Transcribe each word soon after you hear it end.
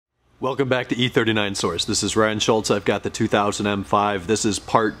Welcome back to E39 Source. This is Ryan Schultz. I've got the 2000 M5. This is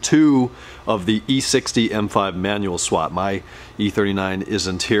part 2 of the E60 M5 manual swap. My E39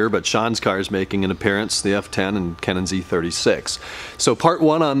 isn't here, but Sean's car is making an appearance, the F10 and Kennan's E36. So part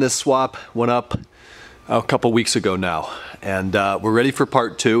 1 on this swap went up a couple weeks ago now, and we're ready for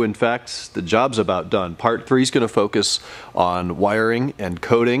part 2. In fact, the job's about done. Part 3 is going to focus on wiring and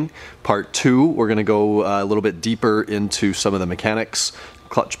coding. Part 2, we're going to go a little bit deeper into some of the mechanics.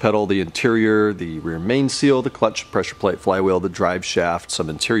 Clutch pedal, the interior, the rear main seal, the clutch, pressure plate, flywheel, the drive shaft, some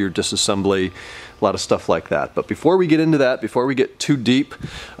interior disassembly, a lot of stuff like that. But before we get into that, before we get too deep,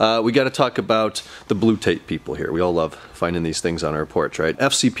 we got to talk about the blue tape people here. We all love finding these things on our porch, right?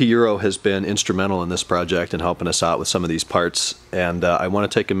 FCP Euro has been instrumental in this project and helping us out with some of these parts, and I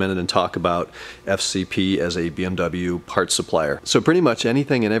want to take a minute and talk about FCP as a BMW parts supplier. So pretty much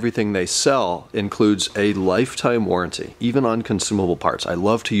anything and everything they sell includes a lifetime warranty, even on consumable parts. I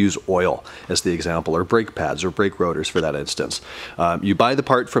love to use oil as the example, or brake pads or brake rotors for that instance. You buy the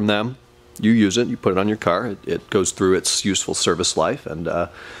part from them, you use it, you put it on your car, it goes through its useful service life, and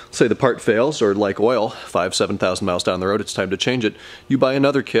say the part fails, or like oil, 5,000–7,000 miles down the road, it's time to change it. You buy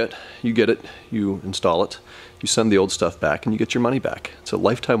another kit, you get it, you install it, you send the old stuff back, and you get your money back. It's a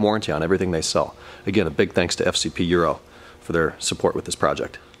lifetime warranty on everything they sell. Again, a big thanks to FCP Euro for their support with this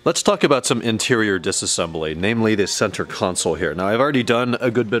project. Let's talk about some interior disassembly, namely the center console here. Now, I've already done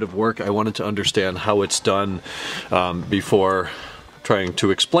a good bit of work. I wanted to understand how it's done before trying to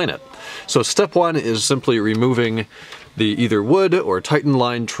explain it. So step 1 is simply removing the either wood or Titan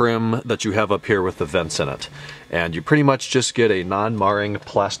line trim that you have up here with the vents in it. And you pretty much just get a non-marring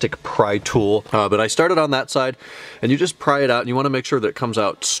plastic pry tool. But I started on that side, and you just pry it out, and you want to make sure that it comes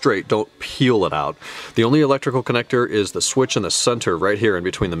out straight. Don't peel it out. The only electrical connector is the switch in the center right here in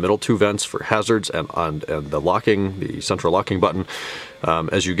between the middle 2 vents for hazards and the locking, the central locking button.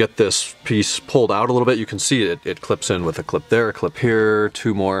 As you get this piece pulled out a little bit, you can see it clips in with a clip there, a clip here,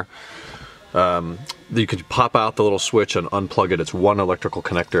 2 more. You could pop out the little switch and unplug it. It's one electrical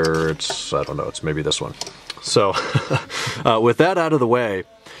connector. It's, I don't know, it's maybe this one. So with that out of the way,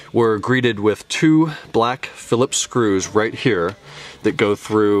 we're greeted with 2 black Phillips screws right here that go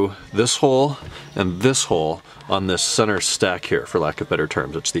through this hole and this hole on this center stack here, for lack of better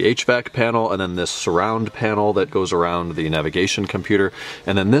terms. It's the HVAC panel, and then this surround panel that goes around the navigation computer,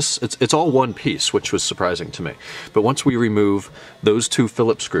 and then this, it's all one piece, which was surprising to me. But once we remove those 2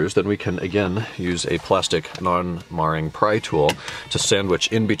 Phillips screws, then we can again use a plastic non-marring pry tool to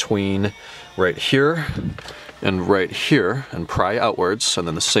sandwich in between right here and right here and pry outwards, and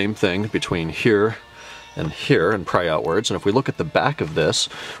then the same thing between here and pry outwards. And if we look at the back of this,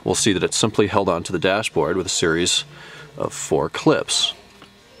 we'll see that it's simply held onto the dashboard with a series of 4 clips.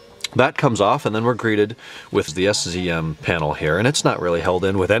 That comes off, and then we're greeted with the SZM panel here, and it's not really held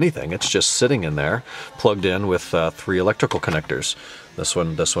in with anything. It's just sitting in there, plugged in with 3 electrical connectors. This one,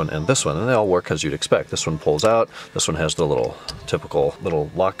 and this one, and they all work as you'd expect. This one pulls out, this one has the little typical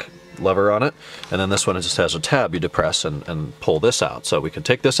little lock lever on it, and then this one just has a tab you depress and pull this out. So we can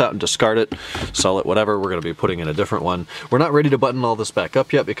take this out and discard it, sell it, whatever. We're going to be putting in a different one. We're not ready to button all this back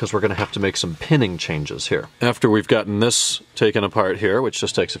up yet because we're going to have to make some pinning changes here. After we've gotten this taken apart here, which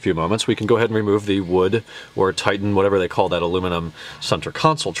just takes a few moments, we can go ahead and remove the wood or Titan, whatever they call that aluminum center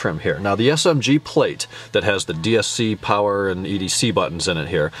console trim here. Now the SMG plate that has the DSC power and EDC buttons in it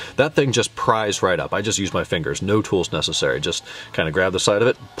here, that thing just pries right up. I just use my fingers, no tools necessary. Just kind of grab the side of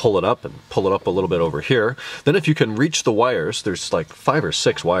it, pull it up, and pull it up a little bit over here. Then if you can reach the wires, there's like 5 or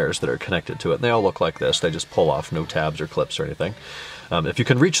 6 wires that are connected to it, and they all look like this. They just pull off, no tabs or clips or anything. If you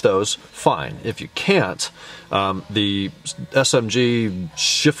can reach those, fine. If you can't, the SMG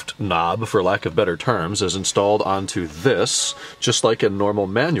shift knob, for lack of better terms, is installed onto this, just like a normal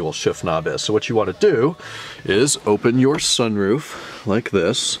manual shift knob is. So what you want to do is open your sunroof like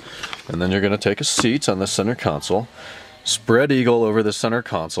this, and then you're going to take a seat on the center console, spread eagle over the center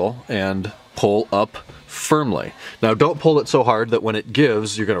console, and pull up firmly. Now don't pull it so hard that when it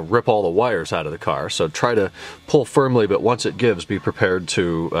gives, you're going to rip all the wires out of the car. So try to pull firmly, but once it gives, be prepared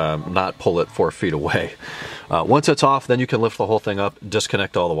to not pull it 4 feet away. Once it's off, then you can lift the whole thing up,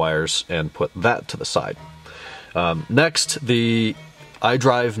 disconnect all the wires, and put that to the side. Next, the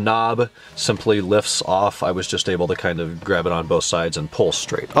iDrive knob simply lifts off. I was just able to kind of grab it on both sides and pull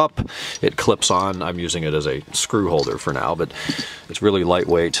straight up. It clips on. I'm using it as a screw holder for now, but it's really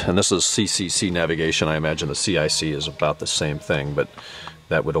lightweight. And this is CCC navigation. I imagine the CIC is about the same thing, but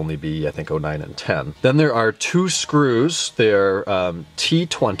That would only be, I think, 09 and 10. Then there are two screws. They're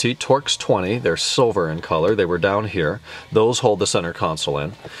T20, Torx 20. They're silver in color. They were down here. Those hold the center console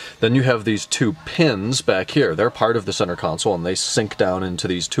in. Then you have these two pins back here. They're part of the center console, and they sink down into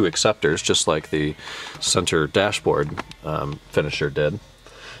these two acceptors, just like the center dashboard finisher did.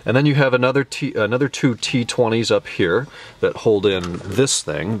 And then you have another two T20s up here that hold in this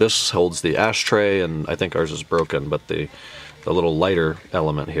thing. This holds the ashtray, and I think ours is broken, but the little lighter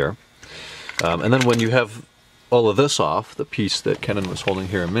element here. And then when you have all of this off, the piece that Kenan was holding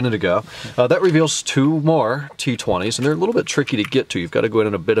here a minute ago, that reveals two more T20s, and they're a little bit tricky to get to. You've got to go in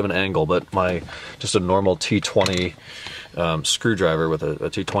at a bit of an angle, but just a normal T20 screwdriver with a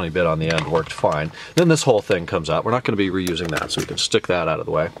T20 bit on the end worked fine. Then this whole thing comes out. We're not going to be reusing that, so we can stick that out of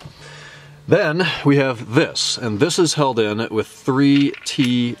the way. Then we have this, and this is held in with three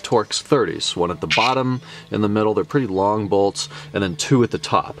T Torx 30s. One at the bottom, in the middle, they're pretty long bolts, and then two at the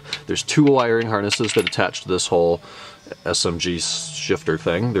top. There's two wiring harnesses that attach to this whole SMG shifter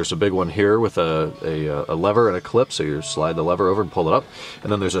thing. There's a big one here with a lever and a clip, so you slide the lever over and pull it up.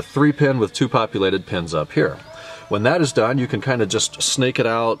 And then there's a 3-pin with two populated pins up here. When that is done, you can kind of just snake it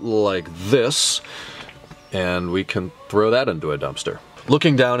out like this, and we can throw that into a dumpster.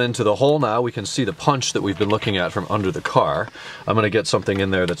 Looking down into the hole now, we can see the punch that we've been looking at from under the car. I'm going to get something in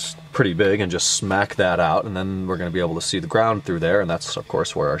there that's pretty big and just smack that out, and then we're going to be able to see the ground through there, and that's of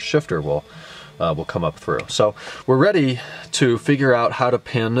course where our shifter will come up through. So we're ready to figure out how to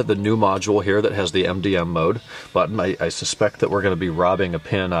pin the new module here that has the MDM mode button. I suspect that we're going to be robbing a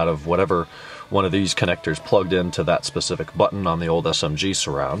pin out of whatever one of these connectors plugged into that specific button on the old SMG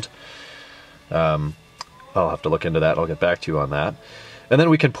surround. I'll have to look into that. I'll get back to you on that. And then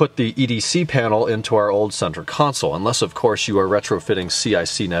we can put the EDC panel into our old center console, unless of course you are retrofitting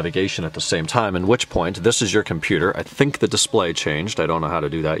CIC navigation at the same time, in which point this is your computer. I think the display changed. I don't know how to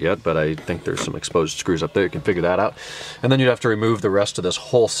do that yet, but I think there's some exposed screws up there. You can figure that out. And then you'd have to remove the rest of this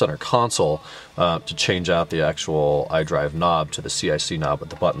whole center console to change out the actual iDrive knob to the CIC knob with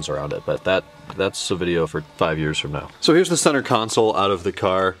the buttons around it. But that's a video for 5 years from now. So here's the center console out of the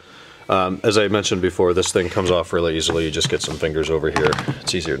car. As I mentioned before, this thing comes off really easily. You just get some fingers over here.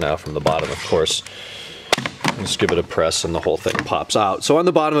 It's easier now from the bottom, of course. Just give it a press and the whole thing pops out. So on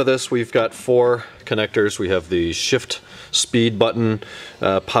the bottom of this, we've got 4 connectors. We have the shift speed button,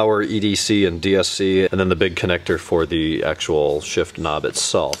 power EDC and DSC, and then the big connector for the actual shift knob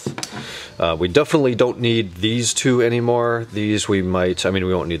itself. We definitely don't need these two anymore. These we might, I mean,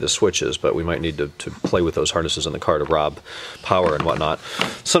 we won't need the switches, but we might need to play with those harnesses in the car to rob power and whatnot.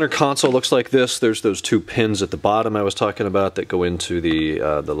 Center console looks like this. There's those 2 pins at the bottom I was talking about that go into the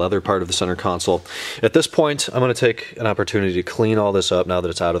leather part of the center console. At this point, I'm going to take an opportunity to clean all this up now that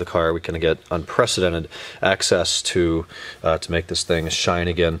it's out of the car. We can get unprecedented access to make this thing shine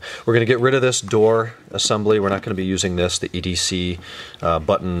again. We're going to get rid of this door assembly. We're not going to be using this. The EDC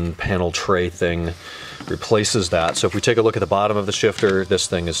button panel tray thing replaces that. So if we take a look at the bottom of the shifter, this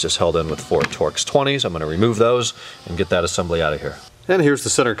thing is just held in with 4 Torx 20s. I'm going to remove those and get that assembly out of here. And here's the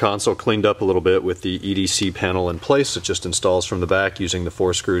center console cleaned up a little bit with the EDC panel in place. It just installs from the back using the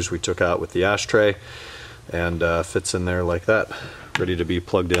 4 screws we took out with the ashtray, and fits in there like that, ready to be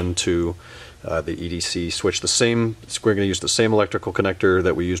plugged into the EDC switch. We're going to use the same electrical connector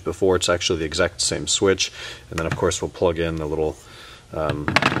that we used before. It's actually the exact same switch, and then of course we'll plug in the little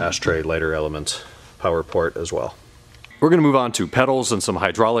ashtray lighter element power port as well. We're going to move on to pedals and some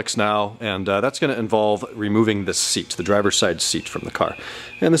hydraulics now, and that's going to involve removing the seat, the driver's side seat from the car.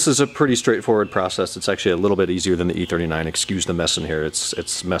 And this is a pretty straightforward process. It's actually a little bit easier than the E39. Excuse the mess in here.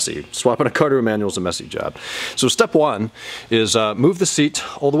 It's messy. Swapping a car to a manual is a messy job. So step 1 is move the seat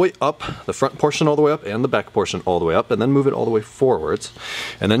all the way up, the front portion all the way up and the back portion all the way up, and then move it all the way forwards.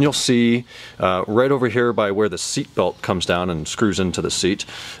 And then you'll see right over here by where the seat belt comes down and screws into the seat,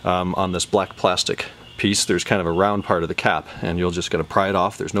 on this black plastic piece, there's kind of a round part of the cap, and you're just going to pry it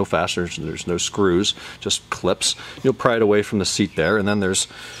off. There's no fasteners, there's no screws, just clips. You'll pry it away from the seat there, and then there's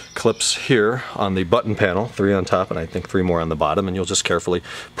clips here on the button panel, 3 on top and I think 3 more on the bottom, and you'll just carefully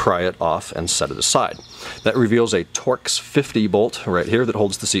pry it off and set it aside. That reveals a Torx 50 bolt right here that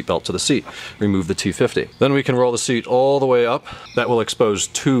holds the seat belt to the seat. Remove the T50. Then we can roll the seat all the way up. That will expose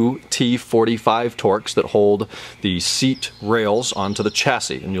 2 T45 Torx that hold the seat rails onto the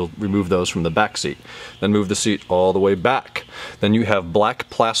chassis, and you'll remove those from the back seat. Then move the seat all the way back. Then you have black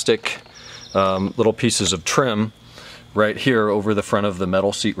plastic little pieces of trim right here over the front of the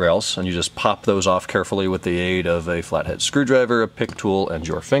metal seat rails, and you just pop those off carefully with the aid of a flathead screwdriver, a pick tool, and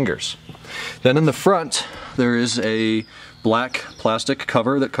your fingers. Then in the front there is a black plastic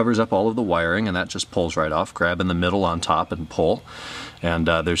cover that covers up all of the wiring, and that just pulls right off. Grab in the middle on top and pull. And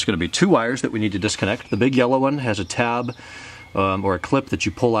there's going to be 2 wires that we need to disconnect. The big yellow one has a tab or a clip that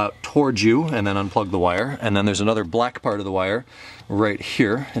you pull out towards you and then unplug the wire. And then there's another black part of the wire right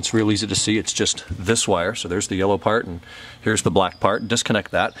here. It's real easy to see. It's just this wire. So there's the yellow part and here's the black part.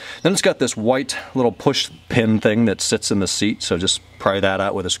 Disconnect that. Then it's got this white little push pin thing that sits in the seat. So just pry that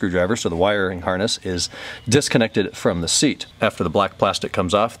out with a screwdriver so the wiring harness is disconnected from the seat. After the black plastic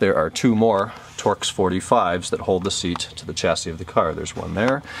comes off, there are 2 more Torx 45s that hold the seat to the chassis of the car. There's one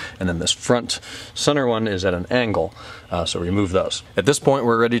there, and then this front center one is at an angle, so remove those. At this point,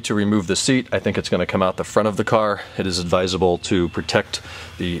 we're ready to remove the seat. I think it's going to come out the front of the car. It is advisable to protect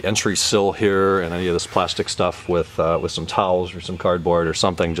the entry sill here and any of this plastic stuff with some towels or some cardboard or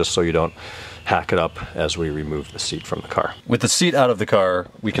something, just so you don't hack it up as we remove the seat from the car. With the seat out of the car,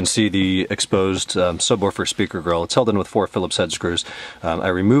 we can see the exposed subwoofer speaker grill. It's held in with 4 Phillips head screws. I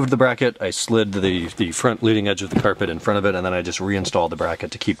removed the bracket, I slid the front leading edge of the carpet in front of it, and then I just reinstalled the bracket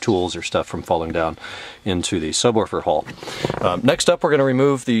to keep tools or stuff from falling down into the subwoofer hole. Next up, we're going to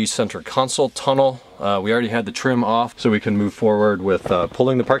remove the center console tunnel. We already had the trim off, so we can move forward with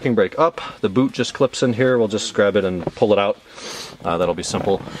pulling the parking brake up. The boot just clips in here. We'll just grab it and pull it out. That'll be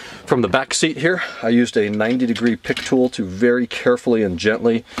simple. From the back seat here, I used a 90-degree pick tool to very carefully and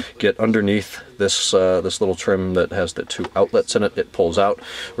gently get underneath this little trim that has the 2 outlets in it. It pulls out.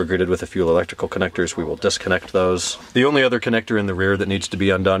 We're greeted with a few electrical connectors. We will disconnect those. The only other connector in the rear that needs to be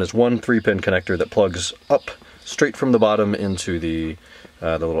undone is one 3-pin connector that plugs up straight from the bottom into the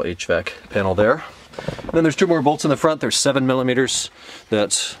little HVAC panel there. And then there's 2 more bolts in the front. There's 7mm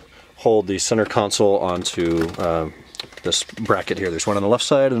that hold the center console onto this bracket here. There's one on the left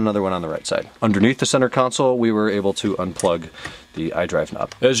side and another one on the right side. Underneath the center console, we were able to unplug the iDrive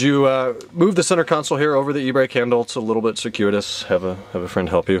knob. As you move the center console here over the e-brake handle, it's a little bit circuitous. Have a friend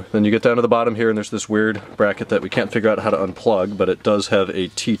help you. Then you get down to the bottom here and there's this weird bracket that we can't figure out how to unplug, but it does have a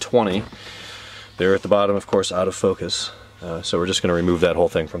T20 there at the bottom, of course, out of focus. So we're just going to remove that whole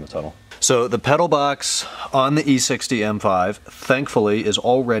thing from the tunnel. So the pedal box on the E60 M5, thankfully, is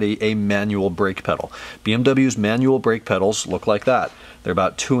already a manual brake pedal. BMW's manual brake pedals look like that. They're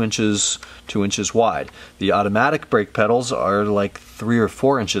about 2 inches wide. The automatic brake pedals are like 3 or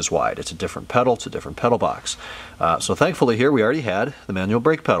 4 inches wide. It's a different pedal, it's a different pedal box. So thankfully here we already had the manual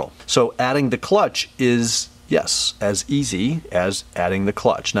brake pedal. So adding the clutch is, yes, as easy as adding the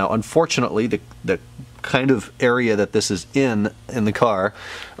clutch. Now unfortunately the kind of area that this is in the car,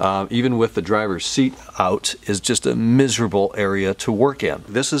 even with the driver's seat out, is just a miserable area to work in.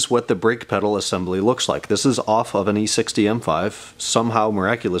 This is what the brake pedal assembly looks like. This is off of an E60 M5, somehow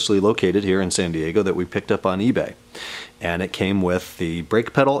miraculously located here in San Diego, that we picked up on eBay. And it came with the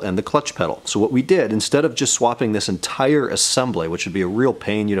brake pedal and the clutch pedal. So what we did, instead of just swapping this entire assembly, which would be a real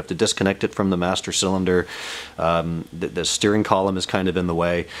pain, you'd have to disconnect it from the master cylinder, the steering column is kind of in the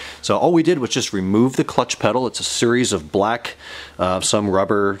way. So all we did was just remove the clutch pedal. It's a series of black, some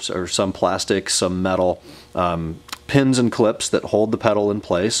rubber or some plastic, some metal, pins and clips that hold the pedal in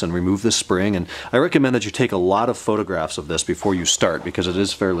place and remove the spring. And I recommend that you take a lot of photographs of this before you start, because it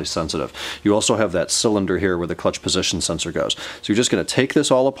is fairly sensitive. You also have that cylinder here where the clutch position sensor goes. So you're just going to take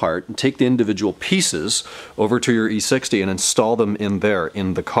this all apart and take the individual pieces over to your E60 and install them in there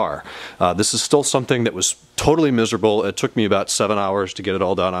in the car. This is still something that was totally miserable. It took me about 7 hours to get it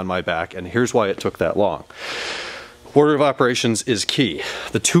all done on my back, and here's why it took that long. Order of operations is key.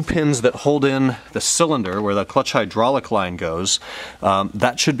 The 2 pins that hold in the cylinder where the clutch hydraulic line goes,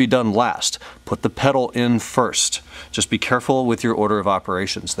 that should be done last. Put the pedal in first. Just be careful with your order of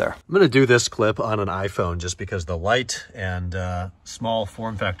operations there. I'm going to do this clip on an iPhone just because the light and small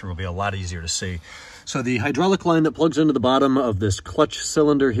form factor will be a lot easier to see. So the hydraulic line that plugs into the bottom of this clutch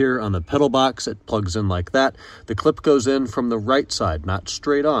cylinder here on the pedal box, it plugs in like that. The clip goes in from the right side, not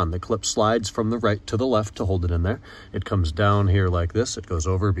straight on. The clip slides from the right to the left to hold it in there. It comes down here like this. It goes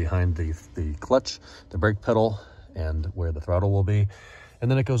over behind the clutch, the brake pedal, and where the throttle will be. And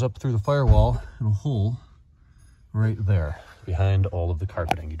then it goes up through the firewall in a hole right there behind all of the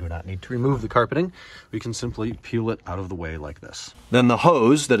carpeting. You do not need to remove the carpeting. We can simply peel it out of the way like this. Then the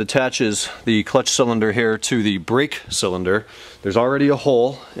hose that attaches the clutch cylinder here to the brake cylinder, there's already a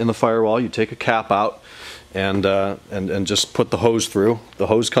hole in the firewall. You take a cap out and just put the hose through. The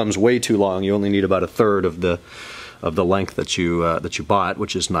hose comes way too long. You only need about 1/3 of of the length that you bought,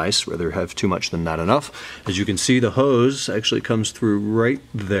 which is nice. Rather have too much than not enough. As you can see, the hose actually comes through right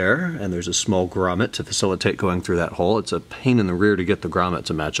there, and there's a small grommet to facilitate going through that hole. It's a pain in the rear to get the grommet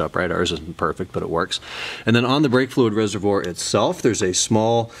to match up, right? Ours isn't perfect, but it works. And then on the brake fluid reservoir itself, there's a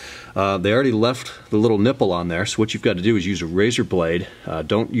small, they already left the little nipple on there, so what you've got to do is use a razor blade.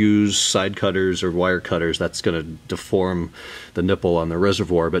 Don't use side cutters or wire cutters. That's going to deform the nipple on the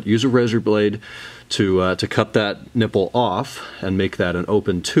reservoir, but use a razor blade to cut that nipple off and make that an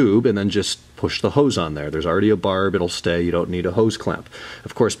open tube, and then just push the hose on there. There's already a barb, it'll stay, you don't need a hose clamp.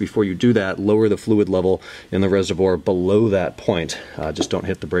 Of course, before you do that, lower the fluid level in the reservoir below that point. Just don't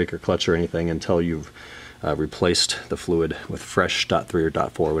hit the brake or clutch or anything until you've replaced the fluid with fresh .3 or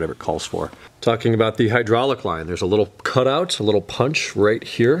 .4, whatever it calls for. Talking about the hydraulic line, there's a little cutout, a little punch right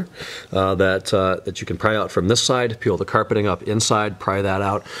here that you can pry out from this side, peel the carpeting up inside, pry that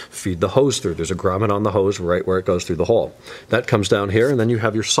out, feed the hose through. There's a grommet on the hose right where it goes through the hole. That comes down here, and then you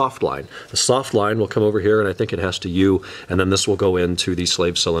have your soft line. The soft line will come over here, and I think it has to U, and then this will go into the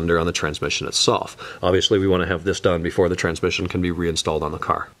slave cylinder on the transmission itself. Obviously, we want to have this done before the transmission can be reinstalled on the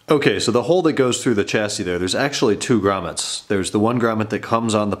car. Okay, so the hole that goes through the chassis there's actually two grommets. There's the one grommet that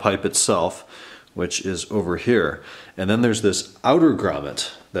comes on the pipe itself, which is over here. And then there's this outer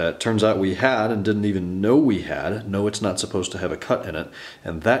grommet that turns out we had and didn't even know we had. No, it's not supposed to have a cut in it.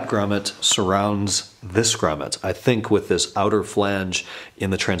 And that grommet surrounds this grommet, I think, with this outer flange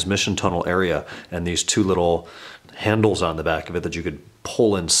in the transmission tunnel area and these two little handles on the back of it that you could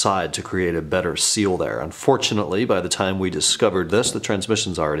pull inside to create a better seal there. Unfortunately, by the time we discovered this, the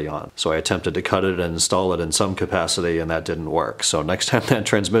transmission's already on. So I attempted to cut it and install it in some capacity, and that didn't work. So next time that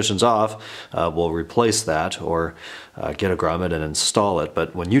transmission's off, we'll replace that or get a grommet and install it.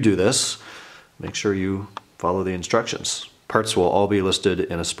 But when you do this, make sure you follow the instructions. Parts will all be listed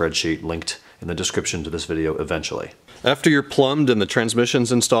in a spreadsheet linked in the description to this video eventually. After you're plumbed and the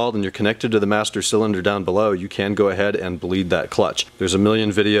transmission's installed and you're connected to the master cylinder down below, you can go ahead and bleed that clutch. There's a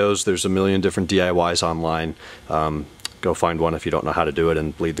million videos, there's a million different DIYs online. Go find one if you don't know how to do it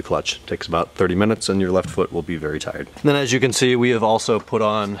and bleed the clutch. It takes about 30 minutes and your left foot will be very tired. And then as you can see, we have also put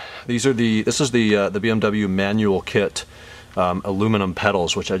on, this is the BMW manual kit aluminum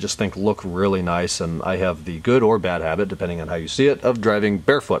pedals, which I just think look really nice, and I have the good or bad habit, depending on how you see it, of driving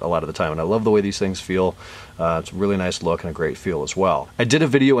barefoot a lot of the time, and I love the way these things feel. It's a really nice look and a great feel as well. I did a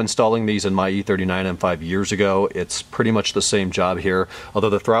video installing these in my E39 M5 years ago. It's pretty much the same job here, although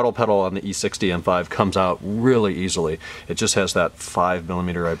the throttle pedal on the E60 M5 comes out really easily. It just has that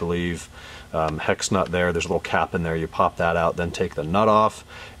 5mm, I believe, hex nut there. There's a little cap in there. You pop that out, then take the nut off,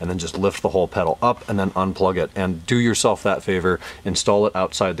 and then just lift the whole pedal up and then unplug it. And do yourself that favor, install it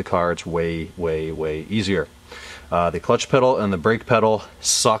outside the car. It's way, way, way easier. The clutch pedal and the brake pedal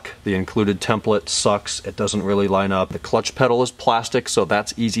suck. The included template sucks. It doesn't really line up. The clutch pedal is plastic, so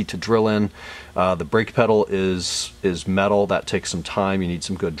that's easy to drill in. The brake pedal is metal. That takes some time. You need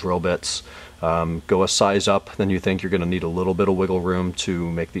some good drill bits. Go a size up, then you think you're going to need a little bit of wiggle room to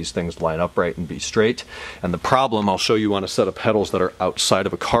make these things line up right and be straight. And the problem, I'll show you on a set of pedals that are outside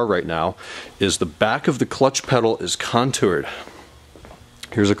of a car right now, is the back of the clutch pedal is contoured.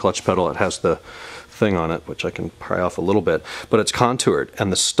 Here's a clutch pedal. It has the thing on it, which I can pry off a little bit, but it's contoured,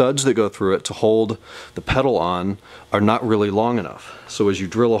 and the studs that go through it to hold the pedal on are not really long enough. So as you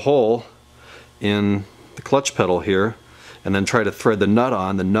drill a hole in the clutch pedal here and then try to thread the nut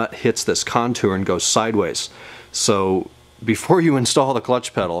on, the nut hits this contour and goes sideways. So before you install the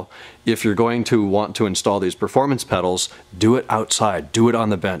clutch pedal, if you're going to want to install these performance pedals, do it outside, do it on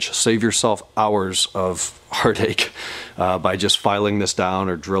the bench. Save yourself hours of heartache by just filing this down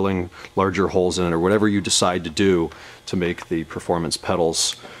or drilling larger holes in it or whatever you decide to do to make the performance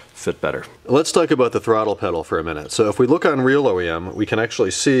pedals fit better. Let's talk about the throttle pedal for a minute. So if we look on Real OEM, we can actually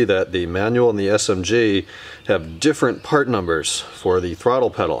see that the manual and the SMG have different part numbers for the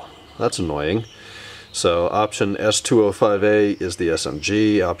throttle pedal. That's annoying. So option S205A is the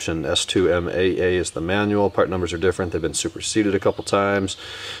SMG, option S2MAA is the manual. Part numbers are different. They've been superseded a couple times.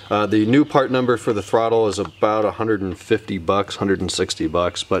 The new part number for the throttle is about $150,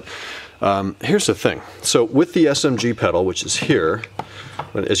 $160, but here's the thing. So with the SMG pedal, which is here,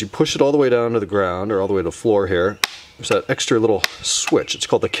 as you push it all the way down to the ground, or all the way to the floor here, there's that extra little switch. It's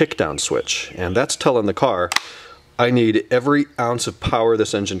called the kickdown switch, and that's telling the car, I need every ounce of power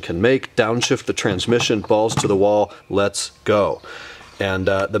this engine can make, downshift the transmission, balls to the wall, let's go. And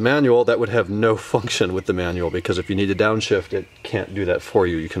the manual, that would have no function with the manual, because if you need to downshift, it can't do that for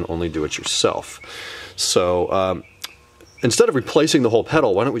you. You can only do it yourself. So instead of replacing the whole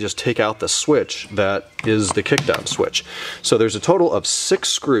pedal, why don't we just take out the switch that is the kickdown switch? So there's a total of 6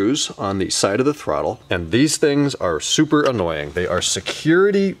 screws on the side of the throttle, and these things are super annoying. They are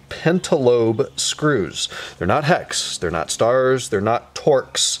security pentalobe screws. They're not hex, they're not stars, they're not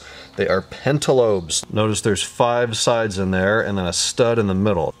torques. They are pentalobes. Notice there's 5 sides in there and then a stud in the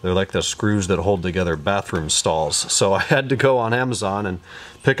middle. They're like the screws that hold together bathroom stalls. So I had to go on Amazon and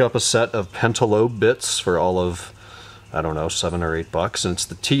pick up a set of pentalobe bits for all of, I don't know, $7 or $8, and it's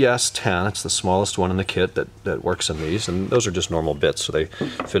the TS10. It's the smallest one in the kit that works in these, and those are just normal bits, so they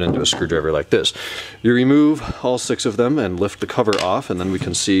fit into a screwdriver like this. You remove all 6 of them and lift the cover off, and then we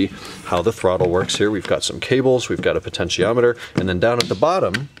can see how the throttle works here. We've got some cables, we've got a potentiometer, and then down at the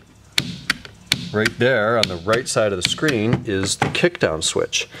bottom, right there on the right side of the screen, is the kickdown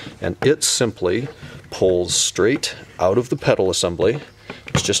switch, and it simply pulls straight out of the pedal assembly.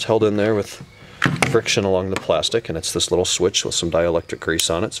 It's just held in there with friction along the plastic, and it's this little switch with some dielectric grease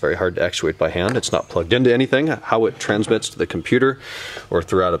on it. It's very hard to actuate by hand. It's not plugged into anything. How it transmits to the computer or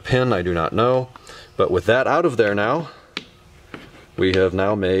throughout a pin, I do not know. But with that out of there now, we have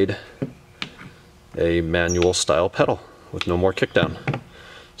now made a manual style pedal with no more kickdown.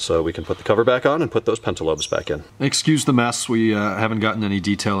 So we can put the cover back on and put those pentalobes back in. Excuse the mess, we haven't gotten any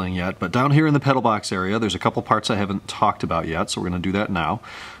detailing yet, but down here in the pedal box area, there's a couple parts I haven't talked about yet, so we're going to do that now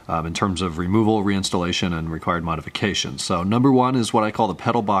in terms of removal, reinstallation, and required modifications. So number 1 is what I call the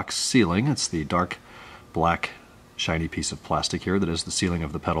pedal box sealing. It's the dark black shiny piece of plastic here that is the sealing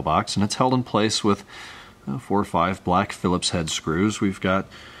of the pedal box, and it's held in place with 4 or 5 black Phillips head screws. We've got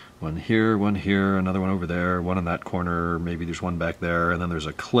one here, another one over there, one in that corner, maybe there's one back there, and then there's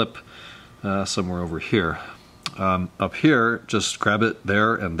a clip somewhere over here. Up here, just grab it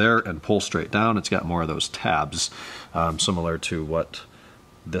there and pull straight down. It's got more of those tabs, similar to what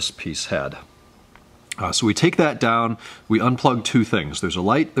this piece had. So we take that down, we unplug 2 things. There's a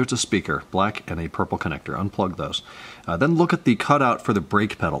light, there's a speaker, black and a purple connector. Unplug those. Then look at the cutout for the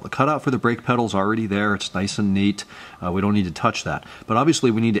brake pedal. The cutout for the brake pedal is already there. It's nice and neat. We don't need to touch that. But obviously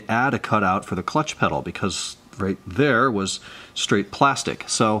we need to add a cutout for the clutch pedal because right there was straight plastic.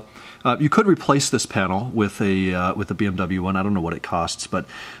 So you could replace this panel with the BMW one. I don't know what it costs, but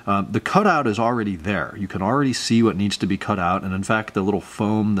the cutout is already there. You can already see what needs to be cut out, and in fact the little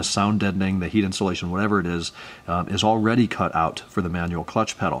foam, the sound deadening, the heat insulation, whatever it is already cut out for the manual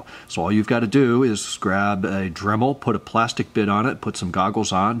clutch pedal. So all you've got to do is grab a Dremel, put a plastic bit on it, put some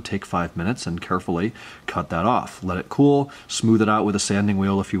goggles on, take 5 minutes, and carefully cut that off. Let it cool, smooth it out with a sanding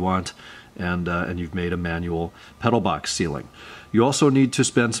wheel if you want, and you've made a manual pedal box sealing. You also need to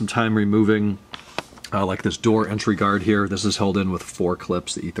spend some time removing like this door entry guard here. This is held in with 4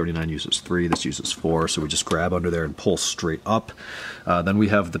 clips. The E39 uses 3, this uses 4, so we just grab under there and pull straight up. Then we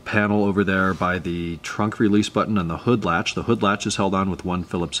have the panel over there by the trunk release button and the hood latch. The hood latch is held on with 1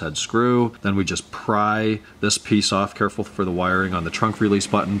 Phillips head screw. Then we just pry this piece off, careful for the wiring on the trunk release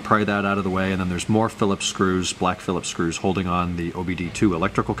button, pry that out of the way, and then there's more Phillips screws, black Phillips screws holding on the OBD2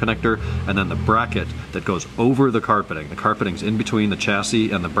 electrical connector, and then the bracket that goes over the carpeting. The carpeting's in between the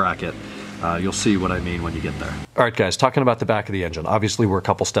chassis and the bracket. You'll see what I mean when you get there. All right, guys, talking about the back of the engine. Obviously, we're a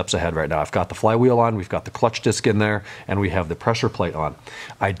couple steps ahead right now. I've got the flywheel on, we've got the clutch disc in there, and we have the pressure plate on.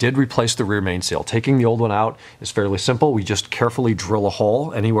 I did replace the rear main seal. Taking the old one out is fairly simple. We just carefully drill a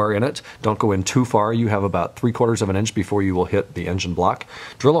hole anywhere in it. Don't go in too far. You have about 3/4 of an inch before you will hit the engine block.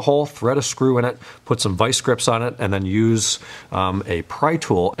 Drill a hole, thread a screw in it, put some vice grips on it, and then use a pry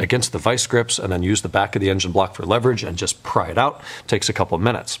tool against the vice grips, and then use the back of the engine block for leverage and just pry it out. Takes a couple of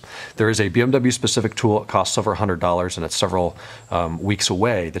minutes. There is a BMW specific tool. It costs several $100s, and it's several weeks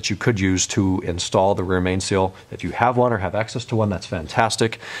away that you could use to install the rear main seal. If you have one or have access to one, that's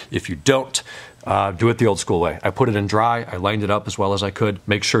fantastic. If you don't, do it the old school way. I put it in dry, I lined it up as well as I could,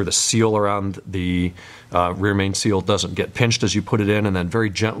 make sure the seal around the rear main seal doesn't get pinched as you put it in, and then very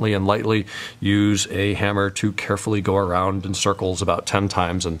gently and lightly use a hammer to carefully go around in circles about 10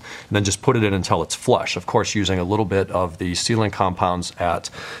 times and then just put it in until it's flush. Of course, using a little bit of the sealing compounds at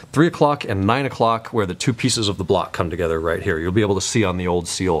 3 o'clock and 9 o'clock where the 2 pieces of the block come together right here. You'll be able to see on the old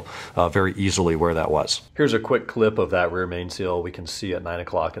seal very easily where that was. Here's a quick clip of that rear main seal. We can see at 9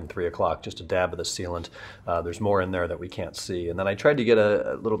 o'clock and 3 o'clock just a dab of the sealant. There's more in there that we can't see. And then I tried to get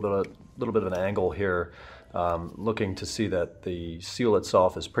a little bit of an angle here, looking to see that the seal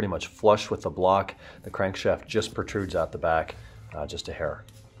itself is pretty much flush with the block. The crankshaft just protrudes out the back, just a hair.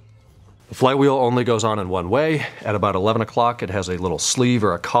 The flywheel only goes on in one way. At about 11 o'clock, it has a little sleeve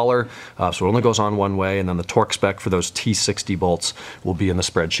or a collar, so it only goes on one way, and then the torque spec for those T60 bolts will be in the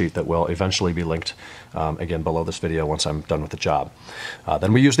spreadsheet that will eventually be linked again below this video once I'm done with the job.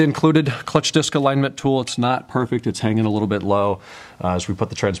 Then we use the included clutch disc alignment tool. It's not perfect, it's hanging a little bit low. As we put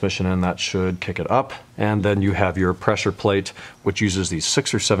the transmission in, that should kick it up. And then you have your pressure plate, which uses these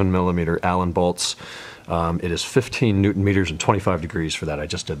 6 or 7 millimeter Allen bolts. It is 15 Newton meters and 25 degrees for that. I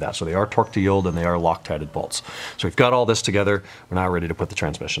just did that. So they are torque to yield and they are Loctited bolts. So we've got all this together. We're now ready to put the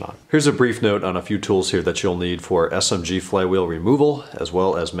transmission on. Here's a brief note on a few tools here that you'll need for SMG flywheel removal as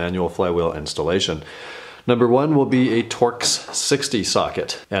well as manual flywheel installation. Number one will be a Torx 60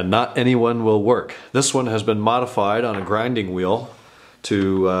 socket, and not any one will work. This one has been modified on a grinding wheel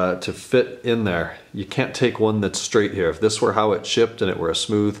to fit in there. You can't take one that's straight here. If this were how it shipped and it were a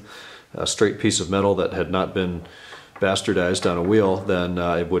smooth, straight piece of metal that had not been bastardized on a wheel, then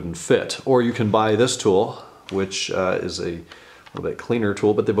it wouldn't fit. Or you can buy this tool, which is a little bit cleaner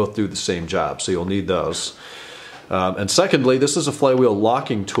tool, but they both do the same job, so you'll need those. And secondly, this is a flywheel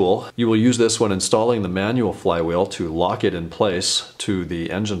locking tool. You will use this when installing the manual flywheel to lock it in place to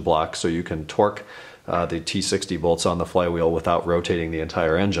the engine block so you can torque the T60 bolts on the flywheel without rotating the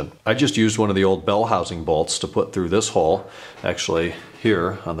entire engine. I just used one of the old bell housing bolts to put through this hole, actually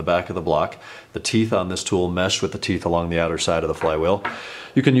here on the back of the block. The teeth on this tool mesh with the teeth along the outer side of the flywheel.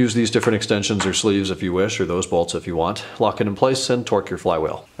 You can use these different extensions or sleeves if you wish, or those bolts if you want. Lock it in place and torque your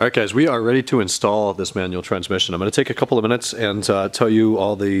flywheel. All right guys, we are ready to install this manual transmission. I'm going to take a couple of minutes and tell you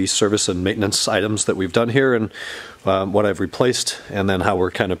all the service and maintenance items that we've done here and what I've replaced, and then how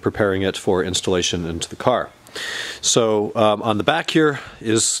we're kind of preparing it for installation into the car. So on the back here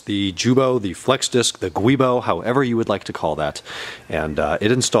is the Jubo, the flex disc, the Guibo, however you would like to call that. And it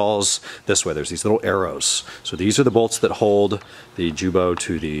installs this way. There's these little arrows. So these are the bolts that hold the Jubo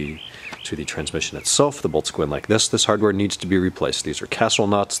to the transmission itself. The bolts go in like this. This hardware needs to be replaced. These are Castle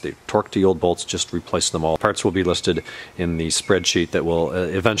nuts, the torque to yield bolts, just replace them all. Parts will be listed in the spreadsheet that will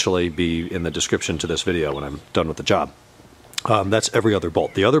eventually be in the description to this video when I'm done with the job. That's every other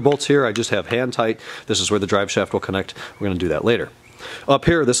bolt. The other bolts here I just have hand tight. This is where the drive shaft will connect. We're going to do that later. Up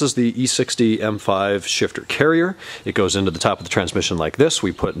here, this is the E60 M5 shifter carrier. It goes into the top of the transmission like this.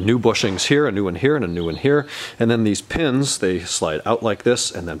 We put new bushings here, a new one here, and a new one here. And then these pins, they slide out like this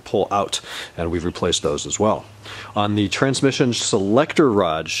and then pull out. And we've replaced those as well. On the transmission selector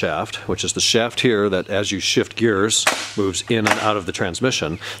rod shaft, which is the shaft here that as you shift gears moves in and out of the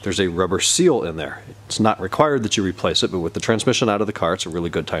transmission, there's a rubber seal in there. It's not required that you replace it, but with the transmission out of the car, it's a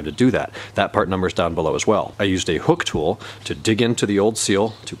really good time to do that. That part number is down below as well. I used a hook tool to dig into the old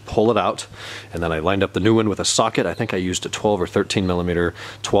seal, to pull it out, and then I lined up the new one with a socket. I think I used a 12 or 13 millimeter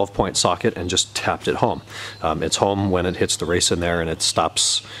 12-point socket and just tapped it home. It's home when it hits the race in there, and it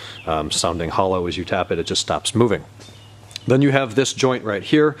stops sounding hollow as you tap it. It just stops moving. Then you have this joint right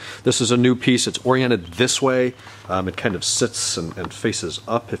here. This is a new piece. It's oriented this way. It kind of sits and faces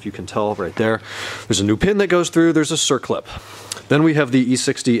up, if you can tell right there. There's a new pin that goes through. There's a circlip. Then we have the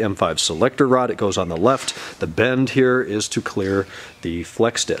E60 M5 selector rod. It goes on the left. The bend here is to clear the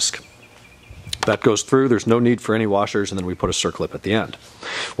flex disc. That goes through, there's no need for any washers, and then we put a circlip at the end.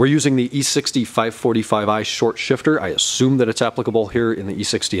 We're using the E60 545i short shifter. I assume that it's applicable here in the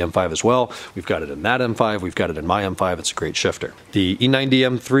E60 M5 as well. We've got it in that M5, we've got it in my M5, it's a great shifter. The E90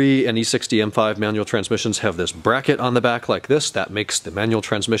 M3 and E60 M5 manual transmissions have this bracket on the back like this. That makes the manual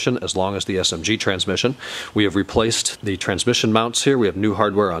transmission as long as the SMG transmission. We have replaced the transmission mounts here. We have new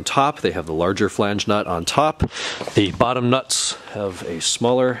hardware on top. They have the larger flange nut on top. The bottom nuts have a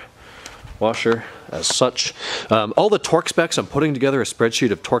smaller washer as such. All the torque specs, I'm putting together a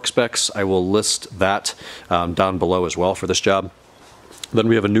spreadsheet of torque specs. I will list that down below as well for this job. Then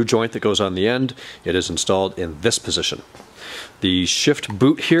we have a new joint that goes on the end. It is installed in this position. The shift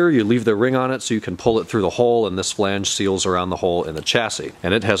boot here, you leave the ring on it so you can pull it through the hole, and this flange seals around the hole in the chassis.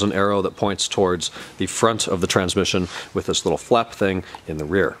 And it has an arrow that points towards the front of the transmission with this little flap thing in the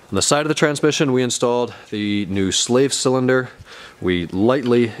rear. On the side of the transmission, we installed the new slave cylinder. We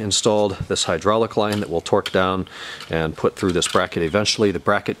lightly installed this hydraulic line that will torque down and put through this bracket eventually. The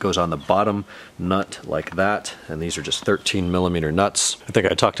bracket goes on the bottom nut like that, and these are just 13 millimeter nuts. I think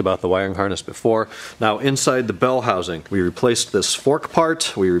I talked about the wiring harness before. Now inside the bell housing, we replaced this fork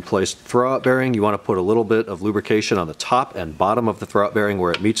part, we replaced throwout bearing. You want to put a little bit of lubrication on the top and bottom of the throwout bearing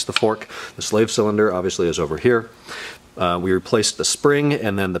where it meets the fork. The slave cylinder obviously is over here. We replaced the spring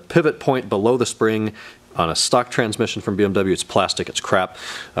and then the pivot point below the spring. On a stock transmission from BMW, it's plastic, it's crap.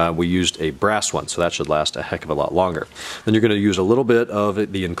 We used a brass one, so that should last a heck of a lot longer. Then you're going to use a little bit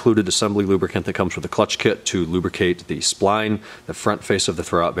of the included assembly lubricant that comes with the clutch kit to lubricate the spline, the front face of the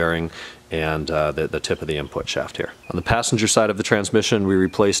throwout bearing, and the tip of the input shaft here. On the passenger side of the transmission, we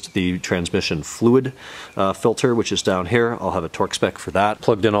replaced the transmission fluid filter, which is down here. I'll have a torque spec for that.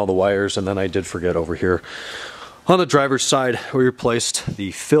 Plugged in all the wires, and then I did forget over here. On the driver's side, we replaced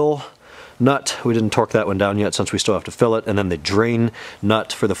the fill nut. We didn't torque that one down yet since we still have to fill it, and then the drain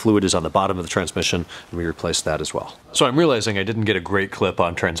nut for the fluid is on the bottom of the transmission, and we replaced that as well. So I'm realizing I didn't get a great clip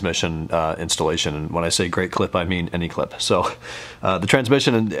on transmission installation, and when I say great clip, I mean any clip. So the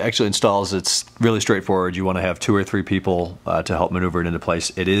transmission actually installs, it's really straightforward. You want to have 2 or 3 people to help maneuver it into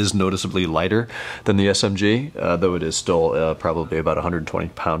place. It is noticeably lighter than the SMG, though it is still probably about a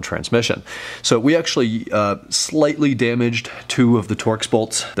 120-pound transmission. So we actually slightly damaged 2 of the Torx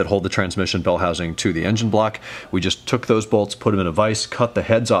bolts that hold the transmission bell housing to the engine block. We just took those bolts, put them in a vise, cut the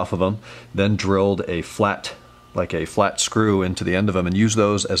heads off of them, then drilled a flat screw into the end of them and use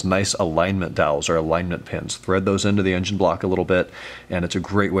those as nice alignment dowels or alignment pins. Thread those into the engine block a little bit, and it's a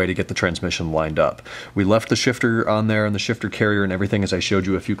great way to get the transmission lined up. We left the shifter on there and the shifter carrier and everything as I showed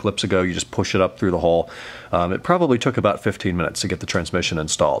you a few clips ago. You just push it up through the hole. It probably took about 15 minutes to get the transmission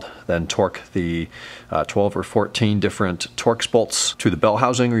installed. Then torque the 12 or 14 different Torx bolts to the bell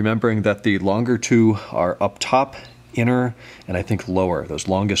housing, remembering that the longer 2 are up top, inner, and I think lower. Those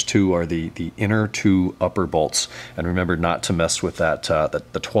longest 2 are the inner 2 upper bolts. And remember not to mess with that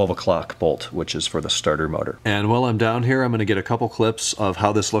the 12 o'clock bolt, which is for the starter motor. And while I'm down here, I'm going to get a couple clips of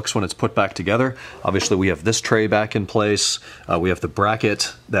how this looks when it's put back together. Obviously we have this tray back in place. We have the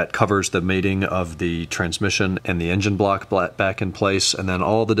bracket that covers the mating of the transmission and the engine block back in place, and then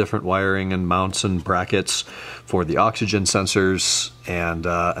all the different wiring and mounts and brackets for the oxygen sensors and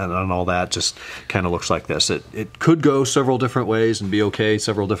all that just kind of looks like this. It could go several different ways and be okay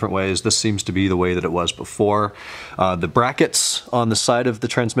several different ways. This seems to be the way that it was before. The brackets on the side of the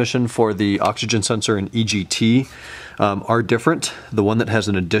transmission for the oxygen sensor and EGT are different. The one that has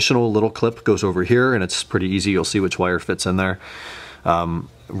an additional little clip goes over here, and it's pretty easy. You'll see which wire fits in there.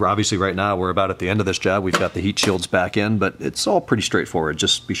 Obviously right now we're about at the end of this job. We've got the heat shields back in, but it's all pretty straightforward.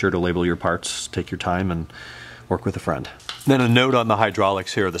 Just be sure to label your parts, take your time, and work with a friend. Then a note on the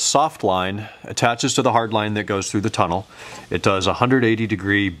hydraulics here. The soft line attaches to the hard line that goes through the tunnel. It does a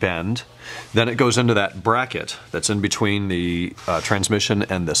 180-degree bend. Then it goes into that bracket that's in between the transmission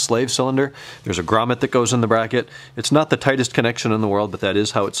and the slave cylinder. There's a grommet that goes in the bracket. It's not the tightest connection in the world, but that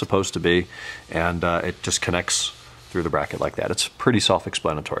is how it's supposed to be. And it just connects through the bracket like that. It's pretty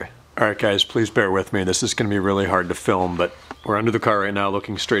self-explanatory. All right, guys, please bear with me. This is going to be really hard to film, but we're under the car right now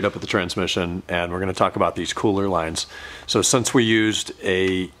looking straight up at the transmission, and we're going to talk about these cooler lines. So since we used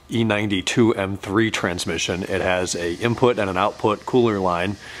a E92 M3 transmission, it has an input and an output cooler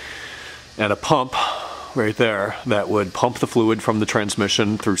line and a pump right there that would pump the fluid from the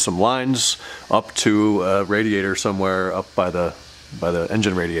transmission through some lines up to a radiator somewhere up by the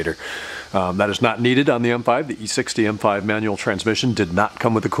engine radiator. That is not needed on the M5. The E60 M5 manual transmission did not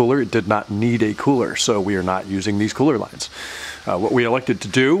come with a cooler. It did not need a cooler, so we are not using these cooler lines. What we elected to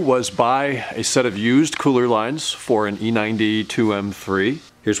do was buy a set of used cooler lines for an E92 M3.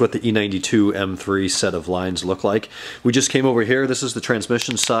 Here's what the E92 M3 set of lines look like. We just came over here. This is the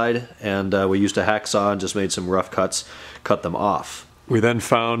transmission side, and we used a hacksaw and just made some rough cuts, cut them off. We then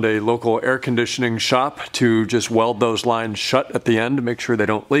found a local air conditioning shop to just weld those lines shut at the end to make sure they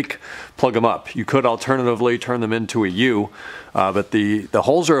don't leak, plug them up. You could alternatively turn them into a U, but the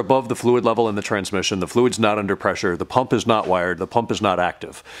holes are above the fluid level in the transmission. The fluid's not under pressure. The pump is not wired. The pump is not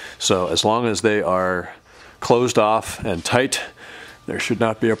active. So as long as they are closed off and tight, there should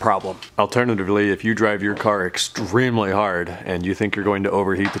not be a problem. Alternatively, if you drive your car extremely hard and you think you're going to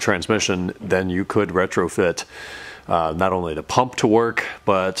overheat the transmission, then you could retrofit not only the pump to work,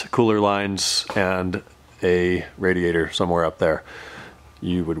 but cooler lines and a radiator somewhere up there.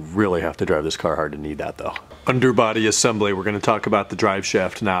 You would really have to drive this car hard to need that though. Underbody assembly, we're going to talk about the drive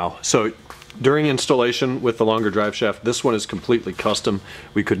shaft now. So during installation with the longer drive shaft, this one is completely custom.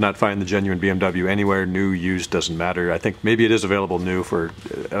 We could not find the genuine BMW anywhere. New, used, doesn't matter. I think maybe it is available new for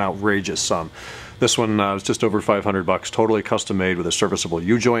an outrageous sum. This one was just over 500 bucks, totally custom made with a serviceable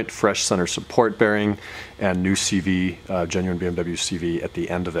U-joint, fresh center support bearing, and new CV, genuine BMW CV at the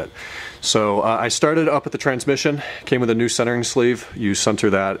end of it. So I started up at the transmission, came with a new centering sleeve. You center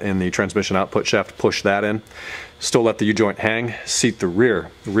that in the transmission output shaft, push that in. Still let the U-joint hang, seat the rear.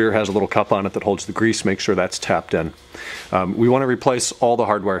 The rear has a little cup on it that holds the grease, make sure that's tapped in. We want to replace all the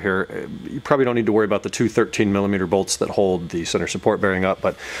hardware here. You probably don't need to worry about the two 13mm bolts that hold the center support bearing up,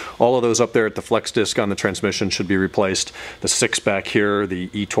 but all of those up there at the flex disc on the transmission should be replaced. The 6 back here,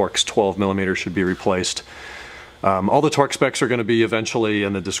 the e-Torx 12mm should be replaced. All the torque specs are going to be eventually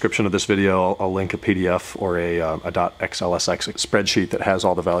in the description of this video. I'll link a PDF or a .xlsx spreadsheet that has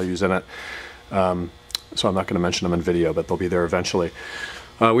all the values in it. So I'm not going to mention them in video, but they'll be there eventually.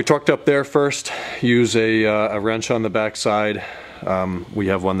 We torqued up there first, use a wrench on the back side. We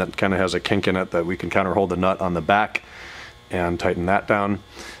have one that kind of has a kink in it that we can counter hold the nut on the back and tighten that down.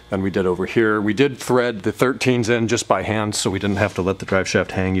 Then we did over here. We did thread the 13s in just by hand, so we didn't have to let the drive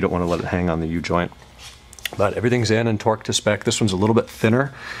shaft hang. You don't want to let it hang on the U-joint. But everything's in and torqued to spec. This one's a little bit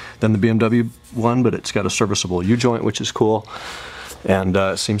thinner than the BMW one, but it's got a serviceable U-joint, which is cool.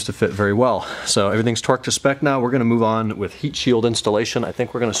 And seems to fit very well. So everything's torqued to spec now. We're going to move on with heat shield installation. I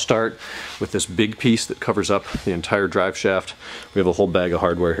think we're going to start with this big piece that covers up the entire drive shaft. We have a whole bag of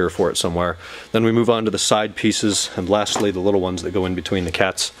hardware here for it somewhere. Then we move on to the side pieces, and lastly the little ones that go in between the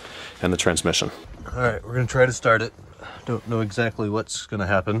cats and the transmission. Alright, we're going to try to start it. Don't know exactly what's going to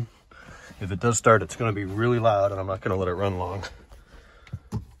happen. If it does start, it's going to be really loud, and I'm not going to let it run long.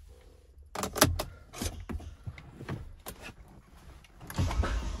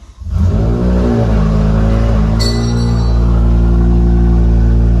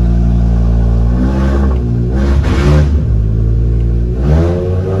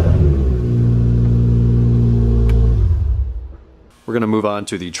 We're going to move on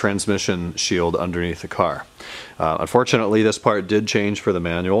to the transmission shield underneath the car. Unfortunately, this part did change for the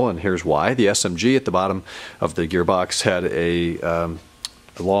manual, and here's why. The SMG at the bottom of the gearbox had a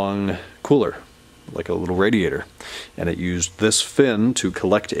long cooler, like a little radiator, and it used this fin to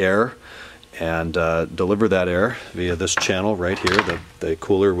collect air and deliver that air via this channel right here. The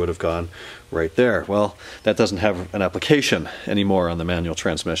cooler would have gone right there. Well, that doesn't have an application anymore on the manual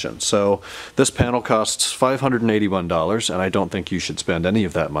transmission. So this panel costs $581, and I don't think you should spend any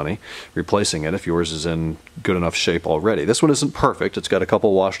of that money replacing it if yours is in good enough shape already. This one isn't perfect. It's got a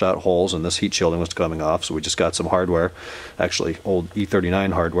couple washed out holes, and this heat shielding was coming off, so we just got some hardware, actually old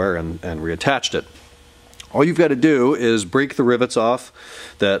E39 hardware, and reattached it. All you've got to do is break the rivets off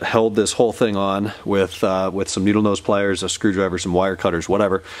that held this whole thing on with some needle nose pliers, a screwdriver, some wire cutters,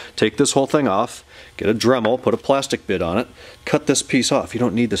 whatever. Take this whole thing off, get a Dremel, put a plastic bit on it, cut this piece off. You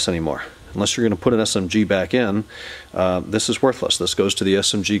don't need this anymore. Unless you're going to put an SMG back in, this is worthless. This goes to the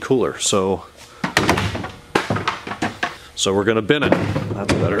SMG cooler. So we're going to bin it.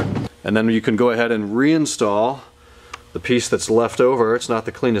 That's better. And then you can go ahead and reinstall the piece that's left over. It's not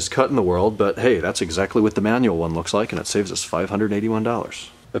the cleanest cut in the world, but hey, that's exactly what the manual one looks like, and it saves us $581.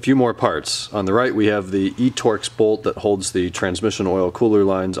 A few more parts. On the right we have the e-Torx bolt that holds the transmission oil cooler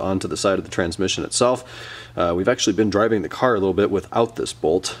lines onto the side of the transmission itself. We've actually been driving the car a little bit without this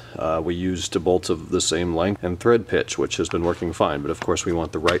bolt. We used bolts of the same length and thread pitch, which has been working fine, but of course we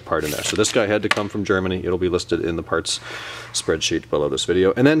want the right part in there. So this guy had to come from Germany. It'll be listed in the parts spreadsheet below this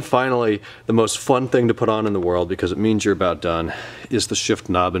video. And then finally, the most fun thing to put on in the world, because it means you're about done, is the shift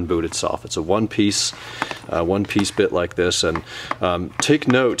knob and boot itself. It's a one-piece bit like this, and take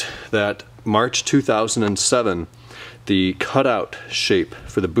note that March 2007, the cutout shape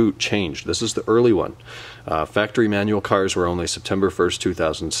for the boot changed. This is the early one. Factory manual cars were only September 1st,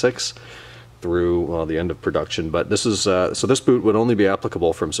 2006 through, well, the end of production, but this is, so this boot would only be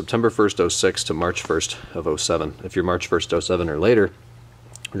applicable from September 1st, 06 to March 1st of 07. If you're March 1st, 07 or later,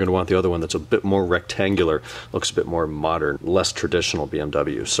 you're going to want the other one that's a bit more rectangular, looks a bit more modern, less traditional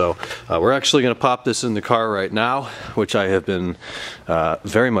BMW. So we're actually going to pop this in the car right now, which I have been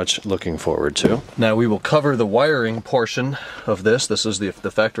very much looking forward to. Now we will cover the wiring portion of this. This is the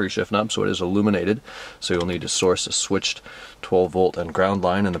factory shift knob, so it is illuminated. So you'll need to source a switched 12-volt and ground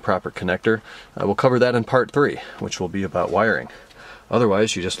line in the proper connector. We'll cover that in part 3, which will be about wiring.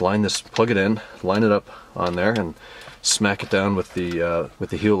 Otherwise, you just line this, plug it in, line it up on there, and smack it down with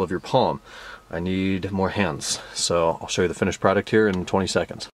the heel of your palm. I need more hands, so I'll show you the finished product here in 20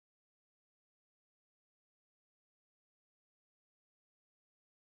 seconds.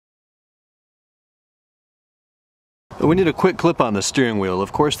 We need a quick clip on the steering wheel.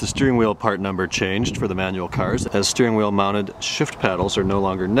 Of course, the steering wheel part number changed for the manual cars, as steering wheel mounted shift paddles are no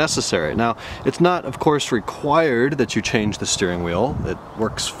longer necessary. Now, it's not, of course, required that you change the steering wheel. It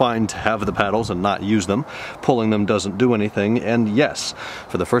works fine to have the paddles and not use them. Pulling them doesn't do anything, and yes,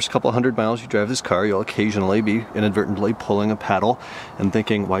 for the first couple hundred miles you drive this car, you'll occasionally be inadvertently pulling a paddle and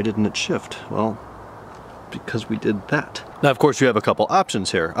thinking, why didn't it shift? Well, because we did that. Now, of course, you have a couple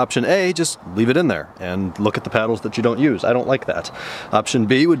options here. Option A, just leave it in there and look at the paddles that you don't use. I don't like that. Option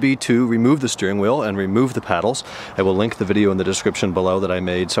B would be to remove the steering wheel and remove the paddles. I will link the video in the description below that I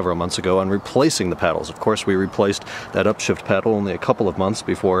made several months ago on replacing the paddles. Of course, we replaced that upshift paddle only a couple of months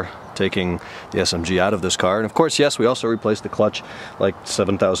before taking the SMG out of this car. And of course, yes, we also replaced the clutch like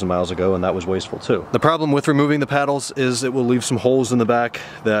 7,000 miles ago, and that was wasteful too. The problem with removing the paddles is it will leave some holes in the back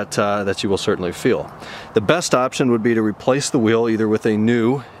that you will certainly feel. The best option would be to replace the wheel either with a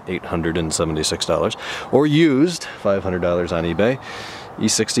new $876 or used $500 on eBay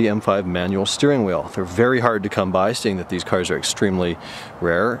E60 M5 manual steering wheel. They're very hard to come by, seeing that these cars are extremely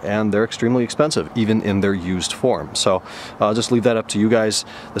rare and they're extremely expensive, even in their used form. So I'll just leave that up to you guys.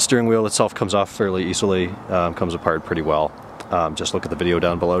 The steering wheel itself comes off fairly easily, comes apart pretty well. Just look at the video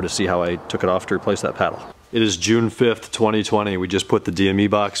down below to see how I took it off to replace that paddle. It is June 5th, 2020. We just put the DME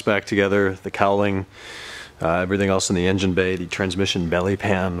box back together, the cowling, everything else in the engine bay, the transmission belly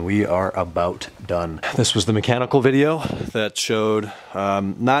pan. We are about done. This was the mechanical video that showed,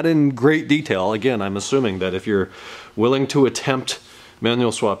 not in great detail. Again, I'm assuming that if you're willing to attempt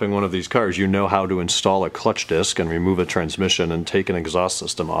manual swapping one of these cars, you know how to install a clutch disc and remove a transmission and take an exhaust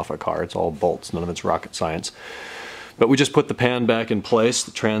system off a car. It's all bolts, none of it's rocket science. But we just put the pan back in place, the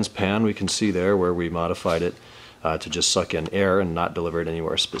trans pan. We can see there where we modified it to just suck in air and not deliver it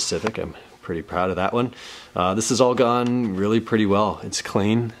anywhere specific. I'm pretty proud of that one. This has all gone really pretty well. It's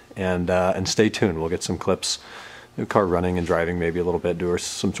clean, and stay tuned. We'll get some clips, the car running and driving maybe a little bit, do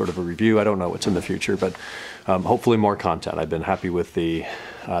some sort of a review. I don't know what's in the future, but hopefully more content. I've been happy with the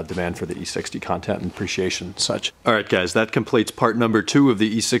demand for the E60 content and appreciation and such. All right, guys, that completes part number 2 of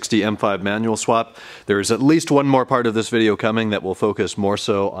the E60 M5 manual swap. There is at least one more part of this video coming that will focus more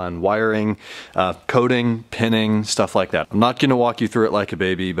so on wiring, coding, pinning, stuff like that. I'm not going to walk you through it like a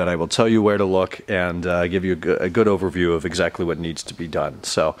baby, but I will tell you where to look and give you a good overview of exactly what needs to be done.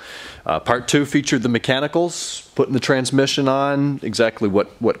 So part 2 featured the mechanicals, putting the transmission on, exactly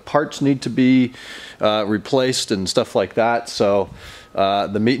what parts need to be replaced and stuff like that. So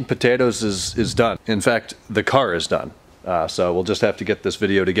the meat and potatoes is done. In fact, the car is done. So we'll just have to get this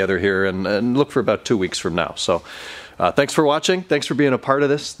video together here and look for about 2 weeks from now. So thanks for watching. Thanks for being a part of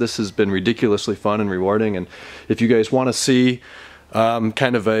this. This has been ridiculously fun and rewarding. And if you guys want to see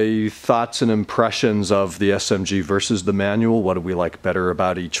kind of a thoughts and impressions of the SMG versus the manual, what do we like better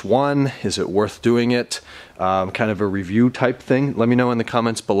about each one? Is it worth doing it? Kind of a review type thing. Let me know in the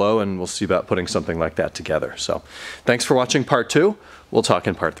comments below and we'll see about putting something like that together. So thanks for watching part 2. We'll talk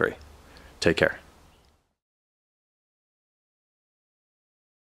in part 3. Take care.